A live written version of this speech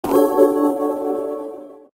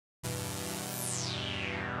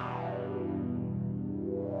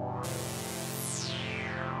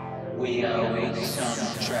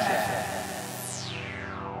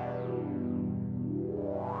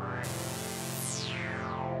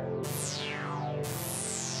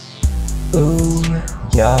Ooh,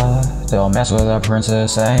 yeah, don't mess with the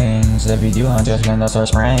princess sayings. If you do, I'm just gonna start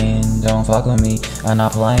spraying. Don't fuck with me, I'm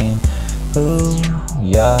not playing. Ooh,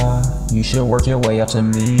 yeah, you should work your way up to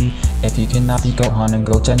me. If you cannot be Gohan and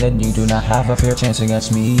Goten, then you do not have a fair chance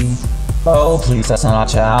against me. Oh please, that's not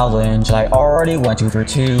a challenge, I already went 2 for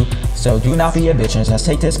 2. So do not be a bitch and just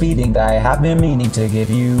take this beating that I have been meaning to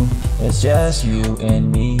give you. It's just you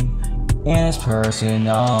and me, and it's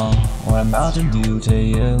personal. What I'm about to do to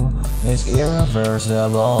you is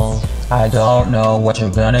irreversible. I don't know what you're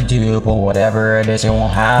gonna do, but whatever it is, it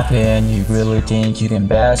won't happen. You really think you can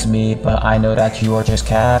best me, but I know that you are just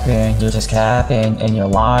capping. You're just capping and you're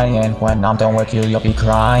lying. When I'm done with you, you'll be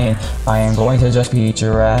crying. I am going to just beat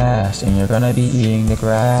your ass, and you're gonna be eating the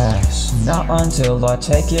grass. Not until I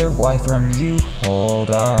take your wife from you. Hold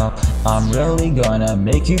up, I'm really gonna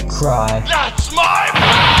make you cry. That's my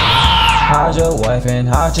Hide your wife and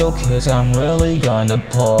hide your kids, I'm really gonna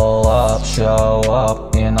pull up, show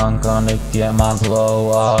up, and I'm gonna get my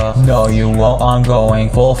glow up. No you won't, I'm going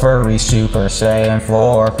full furry Super Saiyan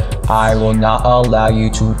 4. I will not allow you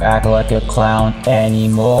to act like a clown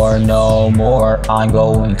anymore, no more. I'm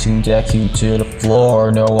going to deck you to the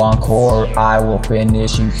floor, no encore. I will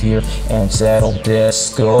finish you here and settle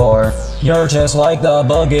this score. You're just like the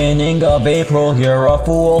beginning of April, you're a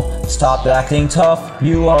fool. Stop acting tough,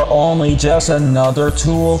 you are only just another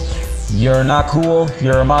tool. You're not cool,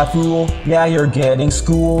 you're my fool, yeah you're getting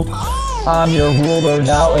schooled. I'm your ruler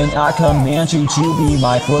now and I command you to be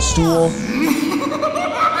my footstool.